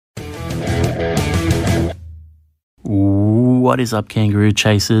What is up, Kangaroo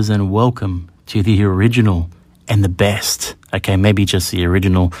Chasers, and welcome to the original and the best, okay, maybe just the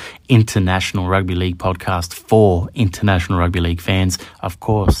original international rugby league podcast for international rugby league fans. Of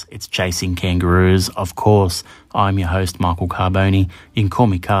course, it's Chasing Kangaroos. Of course, I'm your host, Michael Carboni. You can call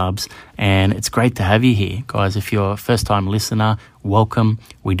me Carbs, and it's great to have you here. Guys, if you're a first-time listener, welcome.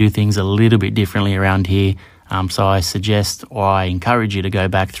 We do things a little bit differently around here, so I suggest or I encourage you to go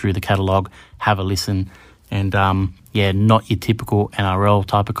back through the catalogue, have a listen, and not your typical NRL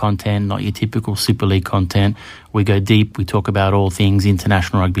type of content, not your typical Super League content. We go deep. We talk about all things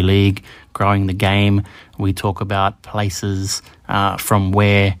international rugby league, growing the game. We talk about places from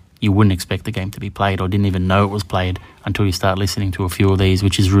where you wouldn't expect the game to be played or didn't even know it was played until you start listening to a few of these,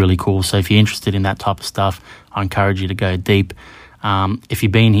 which is really cool. So if you're interested in that type of stuff, I encourage you to go deep. If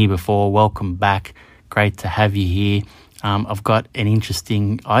you've been here before, welcome back. Great to have you here. I've got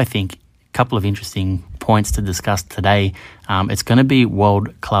couple of interesting points to discuss today. It's going to be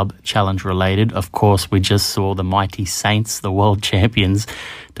World Club Challenge related. Of course, we just saw the mighty Saints, the world champions,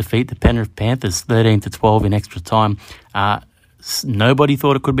 defeat the Penrith Panthers 13-12 in extra time. Nobody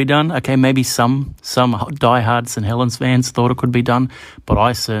thought it could be done. Okay, maybe some diehard St. Helens fans thought it could be done, but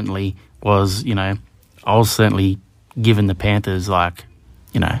I certainly was, certainly giving the Panthers at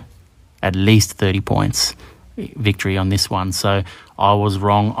least 30 points victory on this one. So I was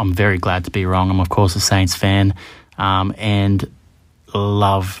wrong. I'm very glad to be wrong. I'm, of course, a Saints fan and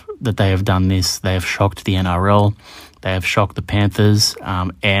love that they have done this. They have shocked the NRL. They have shocked the Panthers,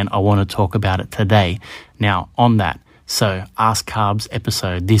 and I want to talk about it today. Now, on that, so Ask Carbs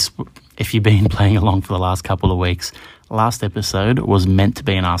episode, if you've been playing along for the last couple of weeks, last episode was meant to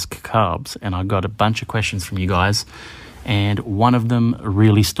be an Ask Carbs, and I got a bunch of questions from you guys, and one of them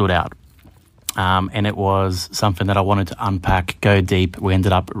really stood out. And it was something that I wanted to unpack, go deep. We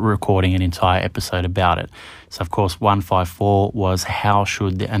ended up recording an entire episode about it. So, of course, 154 was how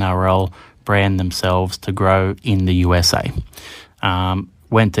should the NRL brand themselves to grow in the USA?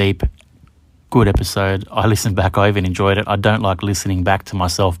 Went deep, good episode. I listened back, I even enjoyed it. I don't like listening back to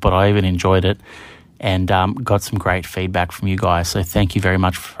myself, but I even enjoyed it and got some great feedback from you guys. So thank you very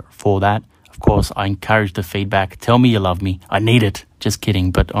much for that. Of course, I encourage the feedback. Tell me you love me. I need it. Just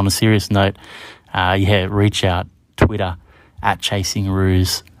kidding. But on a serious note, reach out. Twitter,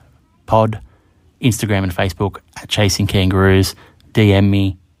 @ChasingRoos Pod. Instagram and Facebook, @Chasing Kangaroos. DM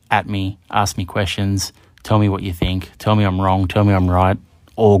me, ask me questions. Tell me what you think. Tell me I'm wrong. Tell me I'm right.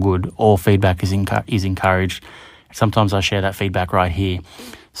 All good. All feedback is encouraged. Sometimes I share that feedback right here.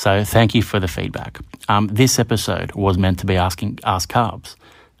 So thank you for the feedback. This episode was meant to be Ask Carbs.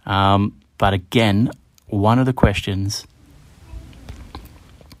 But again, one of the questions,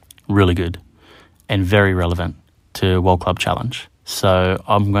 really good and very relevant to World Club Challenge. So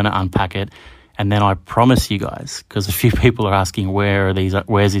I'm going to unpack it, and then I promise you guys, because a few people are asking where's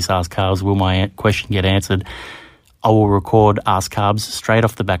this Ask Carbs, will my question get answered? I will record Ask Carbs straight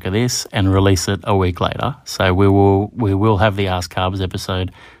off the back of this and release it a week later. So we will have the Ask Carbs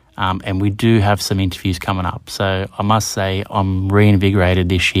episode, and we do have some interviews coming up. So I must say I'm reinvigorated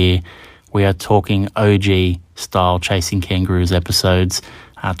this year. We are talking OG style Chasing Kangaroos episodes,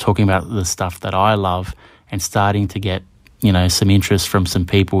 talking about the stuff that I love and starting to get, some interest from some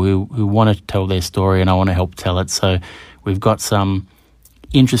people who want to tell their story, and I want to help tell it. So we've got some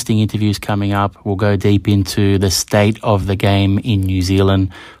interesting interviews coming up. We'll go deep into the state of the game in New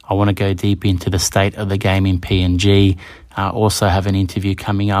Zealand. I want to go deep into the state of the game in PNG. Also have an interview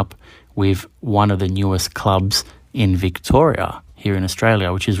coming up with one of the newest clubs in Victoria here in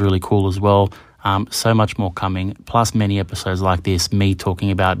Australia, which is really cool as well. So much more coming, plus many episodes like this, me talking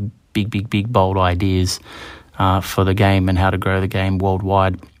about big, bold ideas for the game and how to grow the game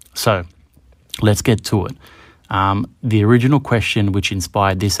worldwide. So let's get to it. The original question which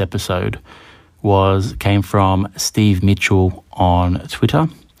inspired this episode came from Steve Mitchell on Twitter.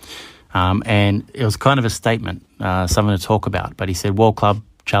 And it was kind of a statement, something to talk about. But he said, World Club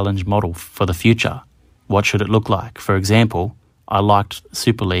Challenge model for the future. What should it look like? For example, I liked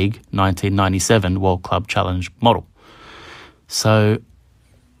Super League 1997 World Club Challenge model. So,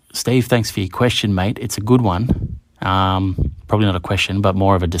 Steve, thanks for your question, mate. It's a good one. Probably not a question, but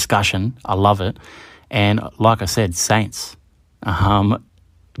more of a discussion. I love it. And like I said, Saints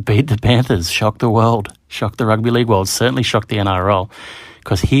beat the Panthers, shocked the world, shocked the rugby league world, certainly shocked the NRL.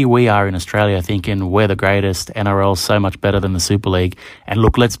 Because here we are in Australia thinking we're the greatest, NRL so much better than the Super League. And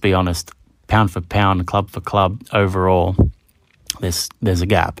look, let's be honest, pound for pound, club for club, overall, there's a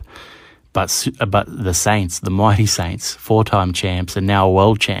gap. But the Saints, the mighty Saints, 4-time champs and now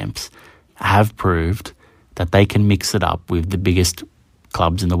world champs, have proved that they can mix it up with the biggest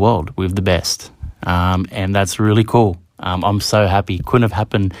clubs in the world, with the best. And that's really cool. I'm so happy. Couldn't have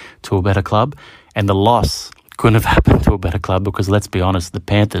happened to a better club. And the loss couldn't have happened to a better club because, let's be honest, the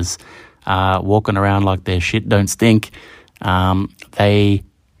Panthers walking around like their shit don't stink. They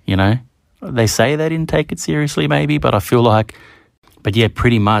say they didn't take it seriously maybe, but I feel like, but yeah,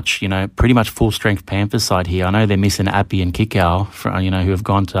 pretty much full strength Panthers side here. I know they're missing Appy and Kikau, who have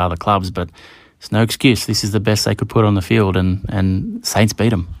gone to other clubs, but it's no excuse. This is the best they could put on the field, and Saints beat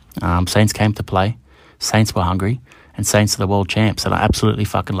them. Saints came to play. Saints were hungry, and Saints are the world champs, and I absolutely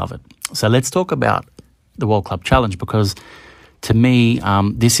fucking love it. So let's talk about the World Club Challenge, because to me,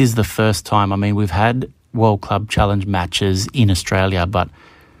 this is the first time. I mean, we've had World Club Challenge matches in Australia, but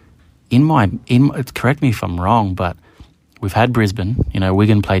correct me if I'm wrong, but we've had Brisbane.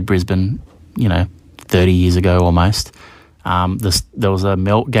 Wigan played Brisbane, 30 years ago almost. There was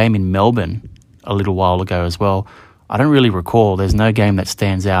a game in Melbourne a little while ago as well. I don't really recall. There's no game that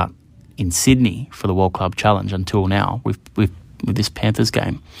stands out in Sydney for the World Club Challenge until now with this Panthers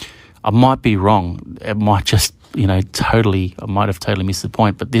game. I might be wrong. It might just, I might have totally missed the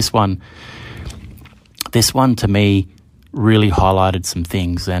point. But this one to me really highlighted some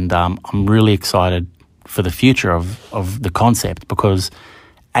things, and I'm really excited for the future of the concept because,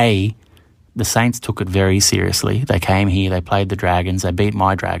 A, the Saints took it very seriously. They came here, they played the Dragons, they beat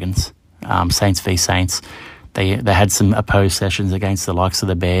my Dragons, Saints v Saints. They had some opposed sessions against the likes of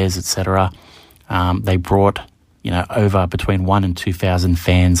the Bears, etc. They brought over between 1,000 and 2,000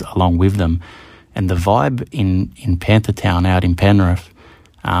 fans along with them, and the vibe in Panther Town out in Penrith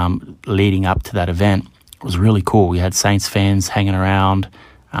leading up to that event was really cool. We had Saints fans hanging around.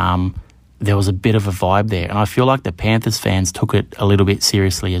 There was a bit of a vibe there, and I feel like the Panthers fans took it a little bit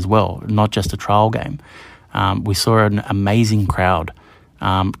seriously as well, not just a trial game. We saw an amazing crowd,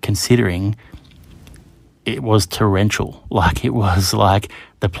 considering it was torrential. It was like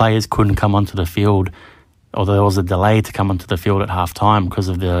the players couldn't come onto the field, or there was a delay to come onto the field at halftime because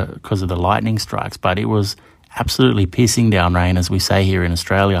of the lightning strikes. But it was absolutely pissing down rain, as we say here in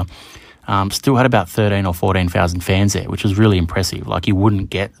Australia. Still had about 13 or 14,000 fans there, which was really impressive. You wouldn't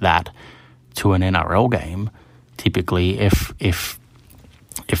get that to an NRL game typically if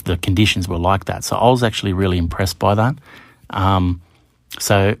the conditions were like that. So I was actually really impressed by that.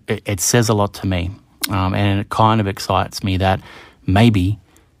 So it says a lot to me. And it kind of excites me that maybe,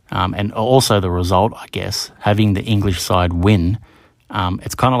 and also the result, I guess, having the English side win,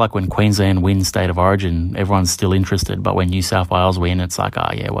 it's kind of like when Queensland wins State of Origin, everyone's still interested, but when New South Wales win, it's like,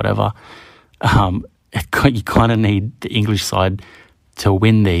 whatever. You kind of need the English side to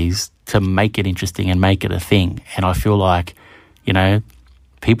win these to make it interesting and make it a thing. And I feel like,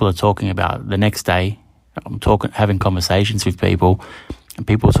 people are talking about the next day, having conversations with people, and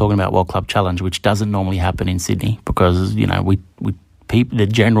people are talking about World Club Challenge, which doesn't normally happen in Sydney because, the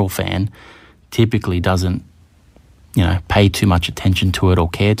general fan typically doesn't, pay too much attention to it or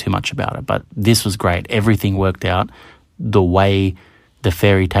care too much about it. But this was great. Everything worked out the way the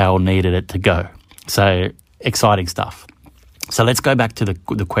fairy tale needed it to go. So exciting stuff. So let's go back to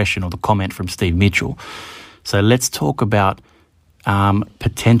the question or the comment from Steve Mitchell. So let's talk about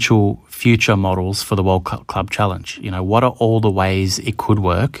potential future models for the World Club Challenge. What are all the ways it could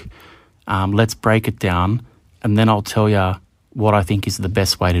work? Let's break it down, and then I'll tell you what I think is the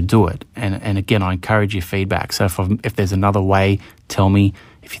best way to do it. And again, I encourage your feedback. So if there's another way, tell me.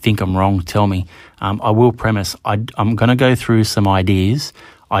 If you think I'm wrong, tell me. I will premise, I'm going to go through some ideas.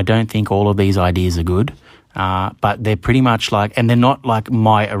 I don't think all of these ideas are good. But they're pretty much and they're not like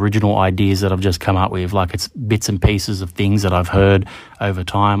my original ideas that I've just come up with. It's bits and pieces of things that I've heard over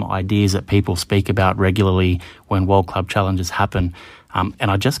time, ideas that people speak about regularly when World Club Challenges happen. And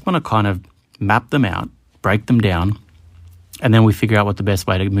I just want to kind of map them out, break them down, and then we figure out what the best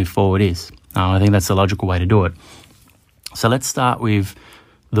way to move forward is. I think that's the logical way to do it. So let's start with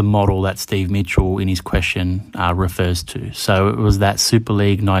the model that Steve Mitchell in his question refers to. So it was that Super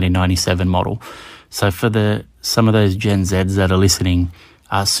League 1997 model. So for some of those Gen Zs that are listening,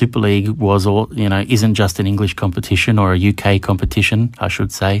 Super League isn't just an English competition or a UK competition, I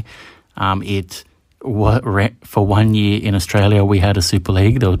should say. For 1 year in Australia, we had a Super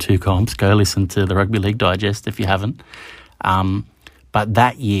League. There were 2 comps. Go listen to the Rugby League Digest if you haven't. But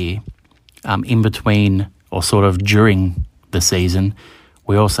that year, in between or sort of during the season,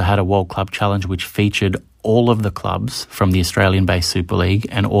 we also had a World Club Challenge which featured all of the clubs from the Australian-based Super League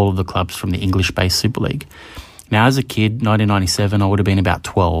and all of the clubs from the English-based Super League. Now, as a kid, 1997, I would have been about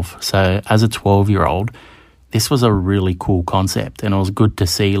 12. So as a 12-year-old, this was a really cool concept, and it was good to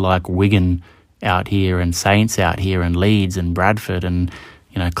see Wigan out here and Saints out here and Leeds and Bradford and,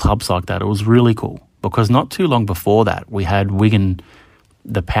 clubs like that. It was really cool because not too long before that, we had Wigan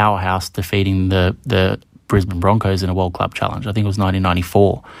the powerhouse defeating the Brisbane Broncos in a World Club Challenge. I think it was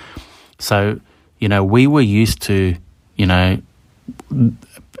 1994. So, we were used to,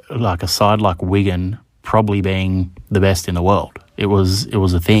 like a side like Wigan probably being the best in the world. It was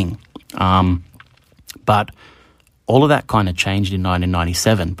a thing. But all of that kind of changed in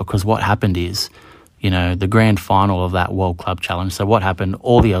 1997 because what happened is, the grand final of that World Club Challenge. So what happened,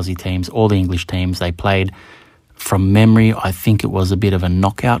 all the Aussie teams, all the English teams, they played, from memory, I think it was a bit of a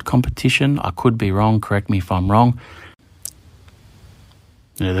knockout competition. I could be wrong, correct me if I'm wrong.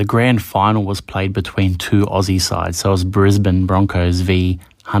 The grand final was played between two Aussie sides. So it was Brisbane Broncos v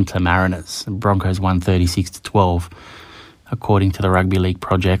Hunter Mariners. Broncos won 36-12, according to the Rugby League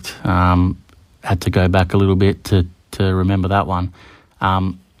Project. Had to go back a little bit to remember that one.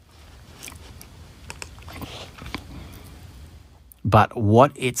 But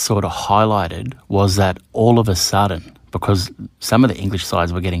what it sort of highlighted was that all of a sudden, because some of the English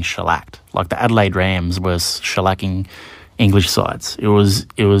sides were getting shellacked, like the Adelaide Rams were shellacking English sides. It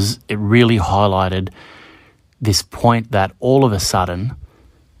really highlighted this point that all of a sudden,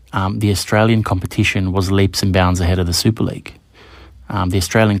 the Australian competition was leaps and bounds ahead of the Super League. The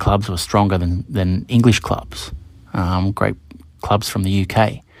Australian clubs were stronger than English clubs, great clubs from the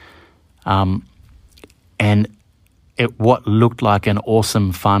UK. And what looked like an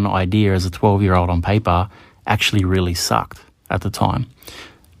awesome, fun idea as a 12-year-old on paper actually really sucked at the time.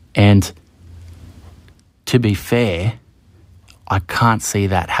 And to be fair, I can't see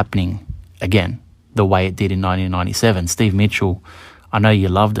that happening again the way it did in 1997. Steve Mitchell, I know you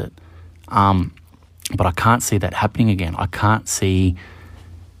loved it, but I can't see that happening again. I can't see,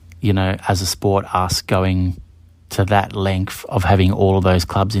 as a sport, us going to that length of having all of those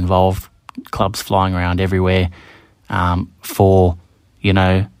clubs involved, clubs flying around everywhere, for,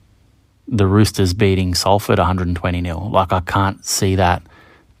 the Roosters beating Salford 120-0. Like, I can't see that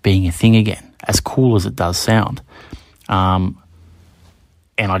being a thing again, as cool as it does sound. And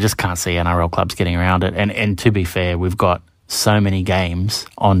I just can't see NRL clubs getting around it. And to be fair, we've got so many games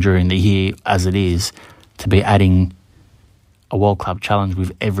on during the year as it is, to be adding a World Club Challenge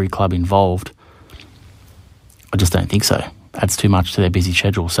with every club involved, I just don't think so. Adds too much to their busy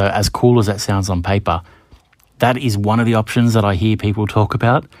schedule. So as cool as that sounds on paper, that is one of the options that I hear people talk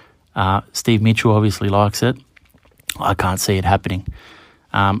about. Steve Mitchell obviously likes it. I can't see it happening.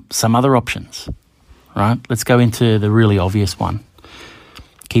 Some other options, right? Let's go into the really obvious one.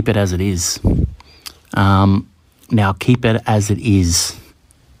 Keep it as it is. Now, keep it as it is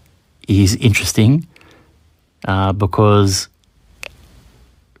interesting because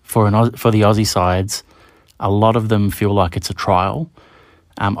for the Aussie sides, a lot of them feel like it's a trial.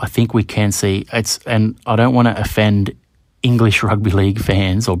 I think we can see and I don't want to offend English Rugby League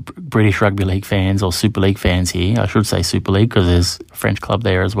fans or British Rugby League fans or Super League fans here. I should say Super League because there's a French club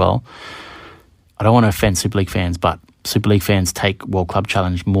there as well. I don't want to offend Super League fans, but Super League fans take World Club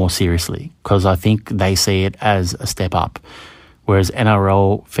Challenge more seriously because I think they see it as a step up, whereas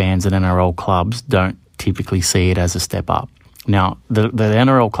NRL fans and NRL clubs don't typically see it as a step up. Now, the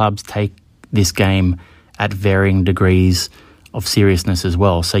NRL clubs take this game at varying degrees of seriousness as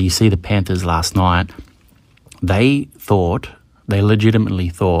well. So you see the Panthers last night, they legitimately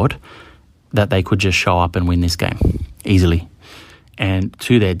thought that they could just show up and win this game easily, and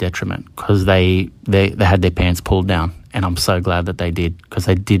to their detriment, because they had their pants pulled down. And I'm so glad that they did, because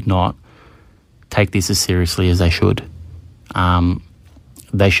they did not take this as seriously as they should.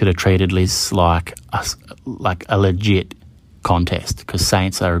 They should have treated this like a legit contest, because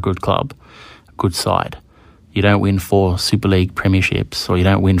Saints are a good club, a good side. You don't win 4 Super League premierships, or you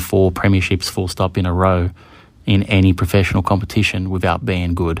don't win 4 premierships full stop in a row in any professional competition without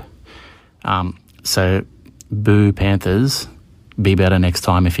being good. So boo Panthers, be better next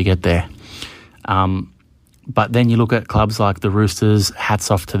time if you get there. But then you look at clubs like the Roosters, hats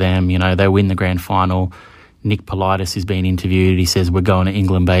off to them. They win the grand final. Nick Politis is being interviewed. He says, we're going to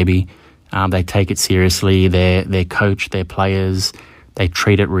England, baby. They take it seriously. Their coach, their players, they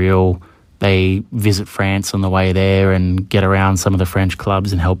treat it real. They visit France on the way there and get around some of the French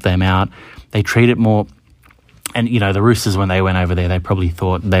clubs and help them out. They treat it more. And, the Roosters, when they went over there, they probably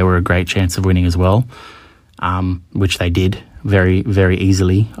thought they were a great chance of winning as well, which they did very, very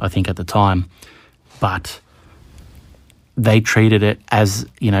easily, I think, at the time. But they treated it as,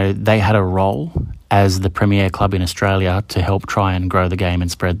 they had a role as the premier club in Australia to help try and grow the game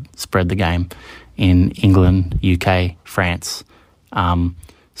and spread the game in England, UK, France.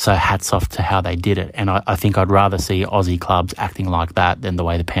 So hats off to how they did it. And I think I'd rather see Aussie clubs acting like that than the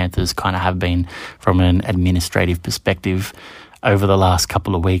way the Panthers kind of have been from an administrative perspective over the last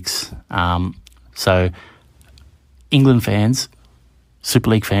couple of weeks. So England fans,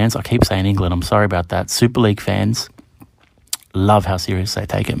 Super League fans, I keep saying England, I'm sorry about that. Super League fans love how serious they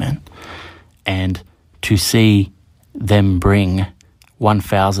take it, man. And to see them bring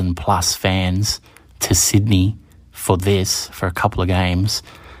 1,000 plus fans to Sydney for a couple of games,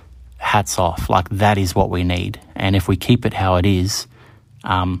 hats off. Like, that is what we need. And if we keep it how it is,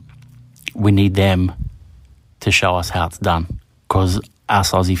 we need them to show us how it's done, because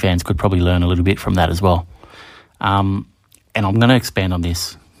us Aussie fans could probably learn a little bit from that as well. And I'm going to expand on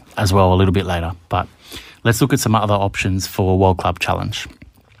this as well a little bit later, but let's look at some other options for World Club Challenge.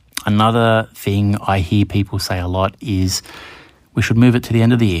 Another thing I hear people say a lot is we should move it to the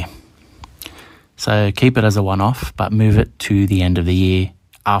end of the year. So keep it as a one-off, but move it to the end of the year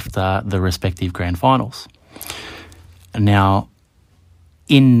after the respective grand finals. Now,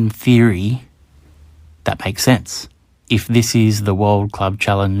 in theory, that makes sense. If this is the World Club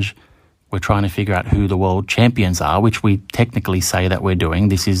Challenge, we're trying to figure out who the world champions are, which we technically say that we're doing.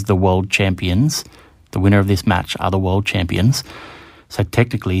 This is the world champions. The winner of this match are the world champions. So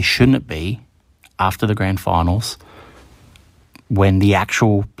technically, shouldn't it be after the grand finals when the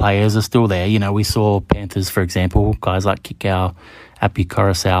actual players are still there? You know, we saw Panthers, for example, guys like Kikau, Api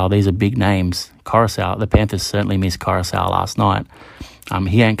Coruscant. These are big names. Coruscant, the Panthers certainly missed Coruscant last night.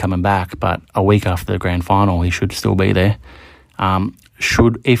 He ain't coming back, but a week after the grand final, he should still be there.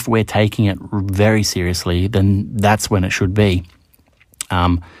 If we're taking it very seriously, then that's when it should be.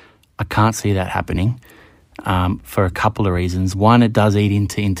 I can't see that happening for a couple of reasons. One, it does eat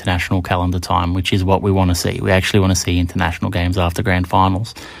into international calendar time, which is what we want to see. We actually want to see international games after grand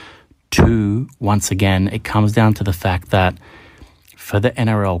finals. Two, once again, it comes down to the fact that for the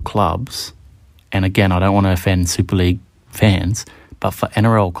NRL clubs, and again, I don't want to offend Super League fans, but for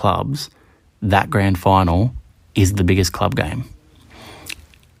NRL clubs, that grand final is the biggest club game.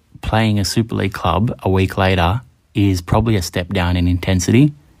 Playing a Super League club a week later is probably a step down in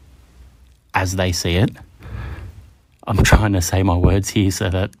intensity as they see it. I'm trying to say my words here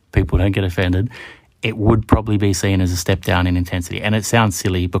so that people don't get offended. It would probably be seen as a step down in intensity. And it sounds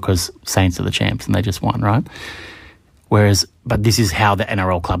silly because Saints are the champs and they just won, right? But this is how the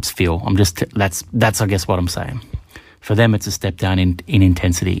NRL clubs feel. That's I guess what I'm saying. For them, it's a step down in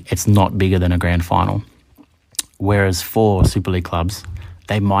intensity. It's not bigger than a grand final. Whereas for Super League clubs,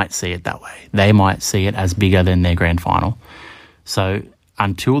 they might see it that way. They might see it as bigger than their grand final. So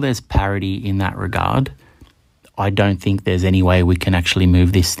until there's parity in that regard, I don't think there's any way we can actually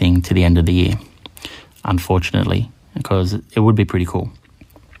move this thing to the end of the year, unfortunately, because it would be pretty cool.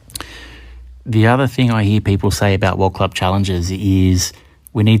 The other thing I hear people say about World Club Challenges is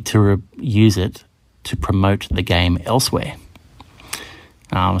we need to use it to promote the game elsewhere.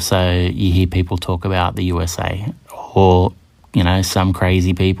 So you hear people talk about the USA or, you know, some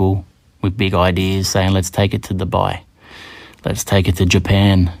crazy people with big ideas saying, let's take it to Dubai. Let's take it to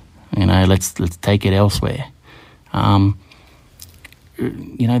Japan. You know, let's take it elsewhere. You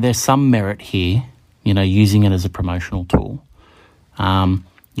know, there's some merit here, you know, using it as a promotional tool.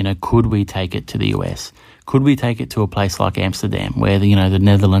 You know, could we take it to the US? Could we take it to a place like Amsterdam where, the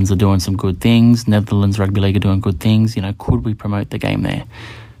Netherlands are doing some good things, Netherlands Rugby League are doing good things? You know, could we promote the game there?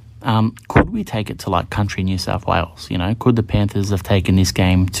 Could we take it to like country New South Wales? You know, could the Panthers have taken this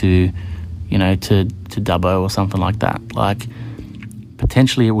game to Dubbo or something like that? Like,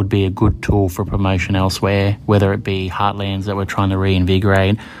 potentially it would be a good tool for promotion elsewhere, whether it be heartlands that we're trying to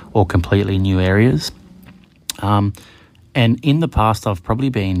reinvigorate or completely new areas. And in the past, I've probably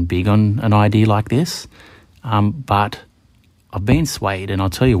been big on an idea like this, but I've been swayed, and I'll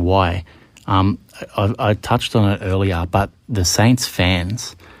tell you why. I touched on it earlier, but the Saints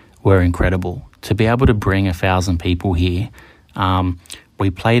fans were incredible. To be able to bring 1,000 people here, we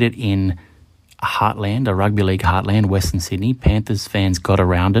played it in a heartland, a rugby league heartland, Western Sydney. Panthers fans got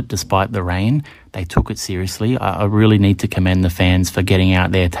around it despite the rain. They took it seriously. I really need to commend the fans for getting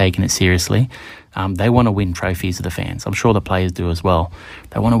out there, taking it seriously. They want to win trophies, the fans. I'm sure the players do as well.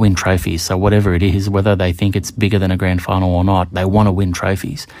 They want to win trophies. So whatever it is, whether they think it's bigger than a grand final or not, they want to win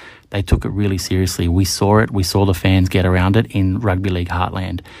trophies. They took it really seriously. We saw it. We saw the fans get around it in Rugby League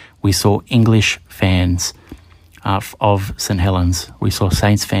Heartland. We saw English fans of St Helens. We saw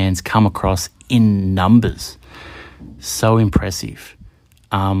Saints fans come across in numbers. So impressive.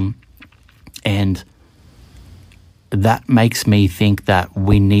 And that makes me think that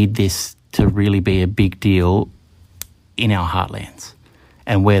we need this to really be a big deal in our heartlands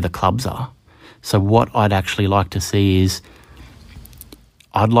and where the clubs are. So what I'd actually like to see is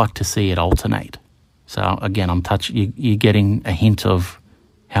I'd like to see it alternate. So again, you're getting a hint of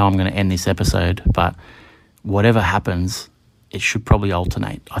how I'm going to end this episode, but whatever happens, it should probably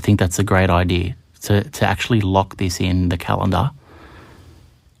alternate. I think that's a great idea to actually lock this in the calendar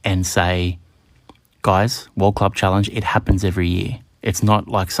and say, guys, World Club Challenge, it happens every year. It's not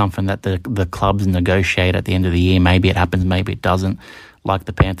like something that the clubs negotiate at the end of the year. Maybe it happens, maybe it doesn't. Like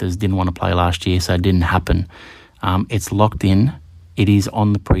the Panthers didn't want to play last year, so it didn't happen. It's locked in. It is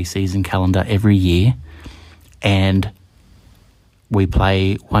on the preseason calendar every year. And we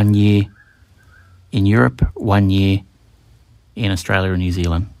play 1 year in Europe, 1 year in Australia and New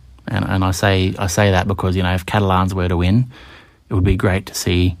Zealand. And I say that because, if Catalans were to win, it would be great to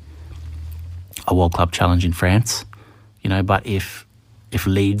see a World Club Challenge in France. But if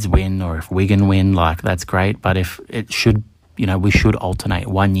Leeds win or if Wigan win, that's great. But if it should, we should alternate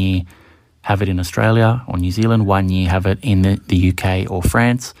 1 year, have it in Australia or New Zealand, 1 year have it in the UK or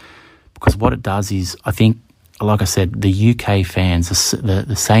France. Because what it does is, I think, like I said, the UK fans,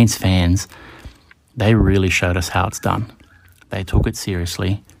 the Saints fans, they really showed us how it's done. They took it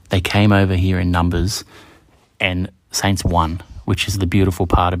seriously. They came over here in numbers, and Saints won, which is the beautiful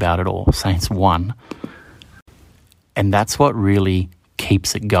part about it all. Saints won. And that's what really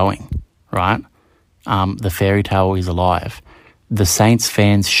keeps it going, right? The fairy tale is alive. The Saints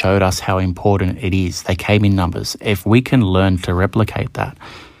fans showed us how important it is. They came in numbers. If we can learn to replicate that,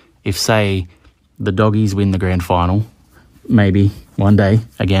 if, say, the Doggies win the grand final, maybe one day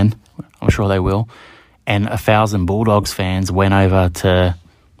again, I'm sure they will, and 1,000 Bulldogs fans went over to,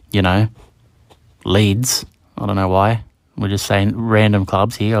 Leeds, I don't know why, we're just saying random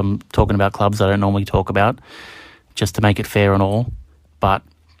clubs here, I'm talking about clubs I don't normally talk about, just to make it fair and all. But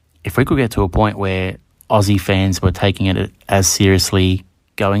if we could get to a point where Aussie fans were taking it as seriously,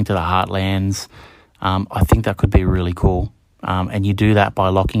 going to the heartlands, I think that could be really cool. And you do that by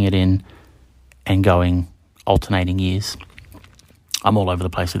locking it in and going alternating years. I'm all over the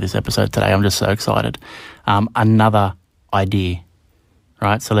place with this episode today. I'm just so excited. Another idea,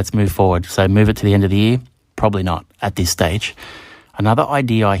 right? So let's move forward. So move it to the end of the year? Probably not at this stage. Another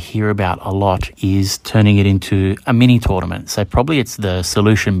idea I hear about a lot is turning it into a mini tournament. So probably it's the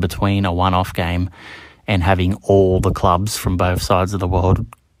solution between a one-off game and having all the clubs from both sides of the world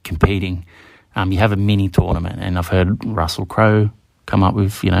competing. You have a mini tournament, and I've heard Russell Crowe come up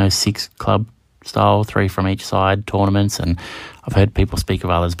with, 6 club style, 3 from each side tournaments, and I've heard people speak of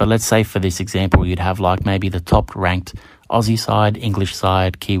others. But let's say for this example, you'd have maybe the top ranked Aussie side, English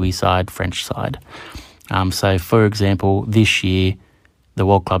side, Kiwi side, French side. So for example, this year, the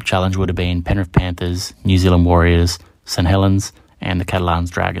World Club Challenge would have been Penrith Panthers, New Zealand Warriors, St Helens, and the Catalans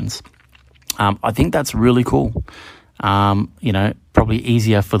Dragons. I think that's really cool. Probably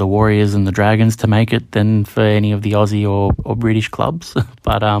easier for the Warriors and the Dragons to make it than for any of the Aussie or British clubs.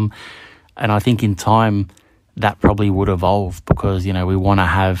 But and I think in time that probably would evolve because, we want to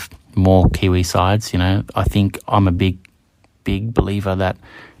have more Kiwi sides. I think I'm a big believer that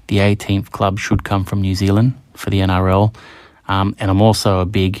the 18th club should come from New Zealand for the NRL. And I'm also a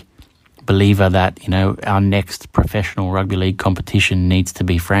big believer that, our next professional rugby league competition needs to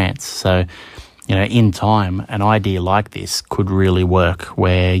be France. So, in time, an idea like this could really work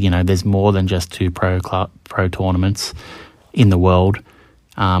where, there's more than just 2 pro tournaments in the world.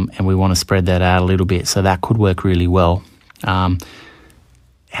 And we want to spread that out a little bit. So that could work really well.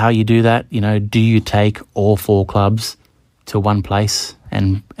 How you do that, do you take all 4 clubs to one place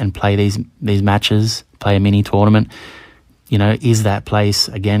and play these matches, play a mini tournament? Is that place,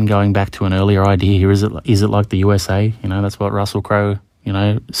 again, going back to an earlier idea here, is it like the USA? That's what Russell Crowe,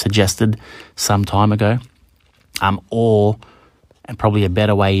 suggested some time ago. And probably a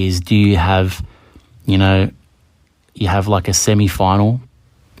better way is, do you have, you have like a semi-final,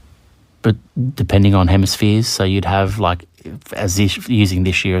 but depending on hemispheres. So you'd have using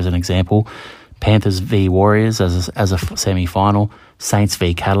this year as an example, Panthers v Warriors as a semi-final, Saints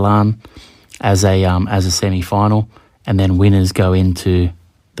v Catalan as a semi-final, and then winners go into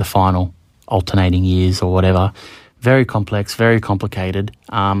the final, alternating years or whatever. Very complex, very complicated.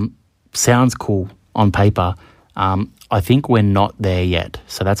 Sounds cool on paper. I think we're not there yet.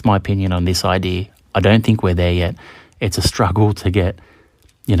 So that's my opinion on this idea. I don't think we're there yet. It's a struggle to get,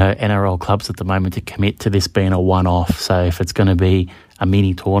 NRL clubs at the moment to commit to this being a one-off. So if it's going to be a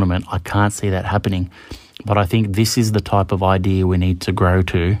mini tournament, I can't see that happening. But I think this is the type of idea we need to grow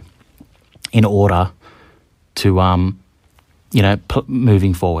to in order to,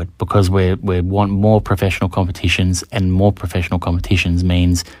 moving forward, because we want more professional competitions, and more professional competitions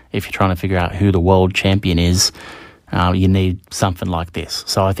means if you're trying to figure out who the world champion is, you need something like this.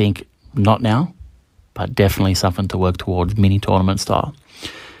 So I think not now, but definitely something to work towards, mini tournament style.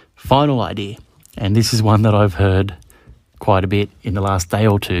 Final idea, and this is one that I've heard quite a bit in the last day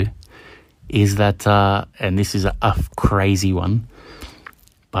or two, is that, and this is a crazy one,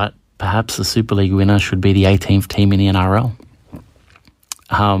 but perhaps the Super League winner should be the 18th team in the NRL.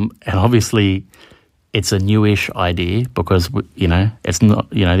 And obviously it's a newish idea because, it's not,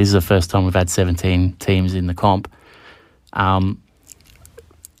 this is the first time we've had 17 teams in the comp.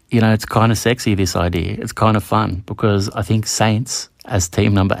 It's kind of sexy, this idea. It's kind of fun because I think Saints, as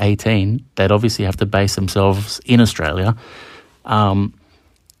team number 18, they'd obviously have to base themselves in Australia.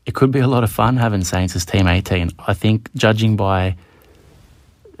 It could be a lot of fun having Saints as team 18. I think judging by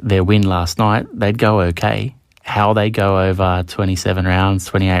their win last night, they'd go okay. How they go over 27 rounds,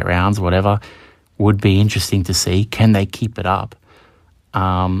 28 rounds, whatever, would be interesting to see. Can they keep it up?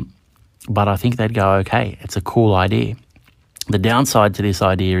 But I think they'd go okay. It's a cool idea. The downside to this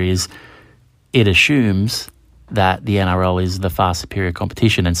idea is it assumes that the NRL is the far superior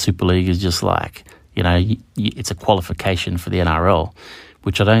competition and Super League is just like, it's a qualification for the NRL,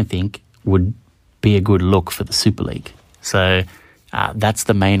 which I don't think would be a good look for the Super League. So that's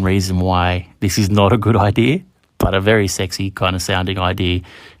the main reason why this is not a good idea, but a very sexy kind of sounding idea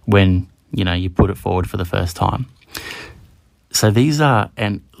when, you put it forward for the first time. So these are,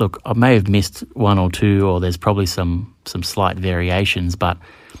 and look, I may have missed one or two, or there's probably some slight variations, but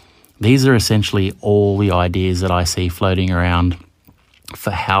these are essentially all the ideas that I see floating around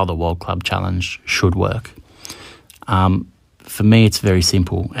for how the World Club Challenge should work. For me, it's very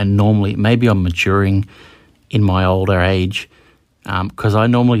simple, and normally, maybe I'm maturing in my older age, because I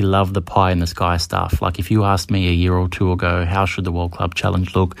normally love the pie in the sky stuff. Like if you asked me a year or two ago, how should the World Club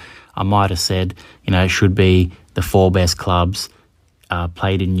Challenge look? I might have said, it should be the 4 best clubs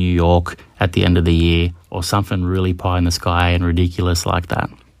played in New York at the end of the year, or something really pie in the sky and ridiculous like that.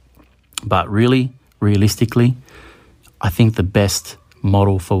 But really, realistically, I think the best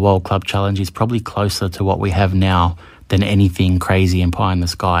model for World Club Challenge is probably closer to what we have now than anything crazy and pie in the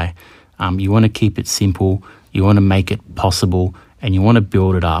sky. You want to keep it simple, you want to make it possible, and you want to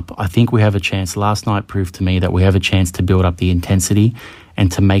build it up. I think we have a chance. Last night proved to me that we have a chance to build up the intensity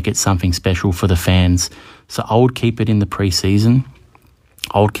and to make it something special for the fans. So I would keep it in the pre-season.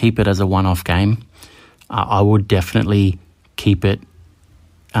 I would keep it as a one-off game. I would definitely keep it.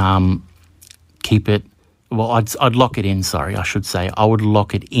 Well, I'd lock it in. Sorry, I should say I would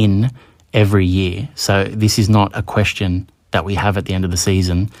lock it in every year. So this is not a question that we have at the end of the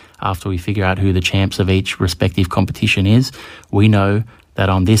season after we figure out who the champs of each respective competition is. We know that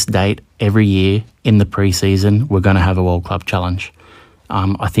on this date every year in the pre-season we're going to have a World Club Challenge.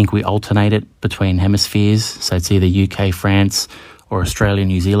 I think we alternate it between hemispheres, so it's either UK, France, or Australia,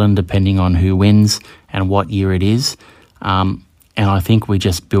 New Zealand, depending on who wins and what year it is. And I think we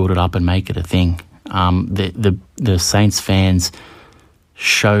just build it up and make it a thing. The Saints fans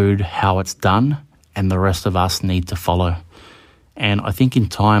showed how it's done, and the rest of us need to follow. And I think in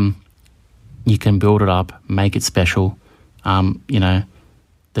time you can build it up, make it special. The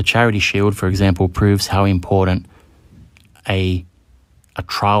Charity Shield, for example, proves how important a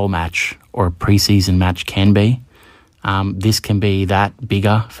trial match or a pre-season match can be. This can be that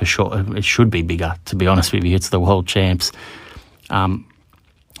bigger for sure. It should be bigger, to be honest with you. It's the world champs.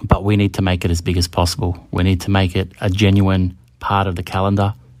 But we need to make it as big as possible. We need to make it a genuine part of the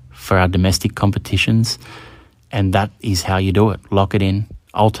calendar for our domestic competitions. And that is how you do it. Lock it in,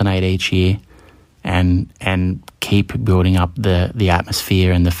 alternate each year, and keep building up the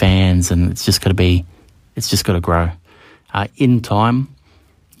atmosphere and the fans. And it's just got to grow. In time,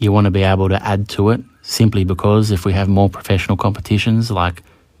 you want to be able to add to it, simply because if we have more professional competitions like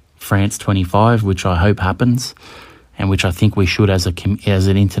France 25, which I hope happens, and which I think we should as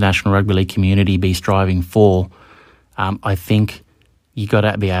an international rugby league community be striving for, I think you got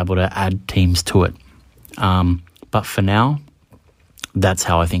to be able to add teams to it. But for now, that's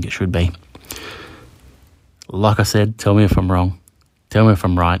how I think it should be. Like I said, tell me if I'm wrong. Tell me if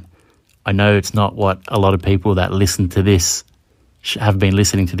I'm right. I know it's not what a lot of people that listen to this have been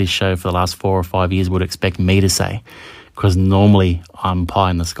listening to this show for the last 4 or 5 years would expect me to say, because normally I'm pie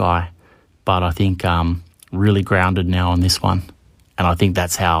in the sky. But I think really grounded now on this one. And I think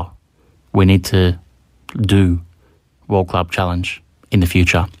that's how we need to do World Club Challenge in the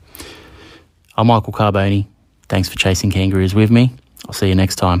future. I'm Michael Carboni. Thanks for chasing kangaroos with me. I'll see you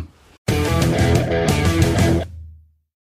next time.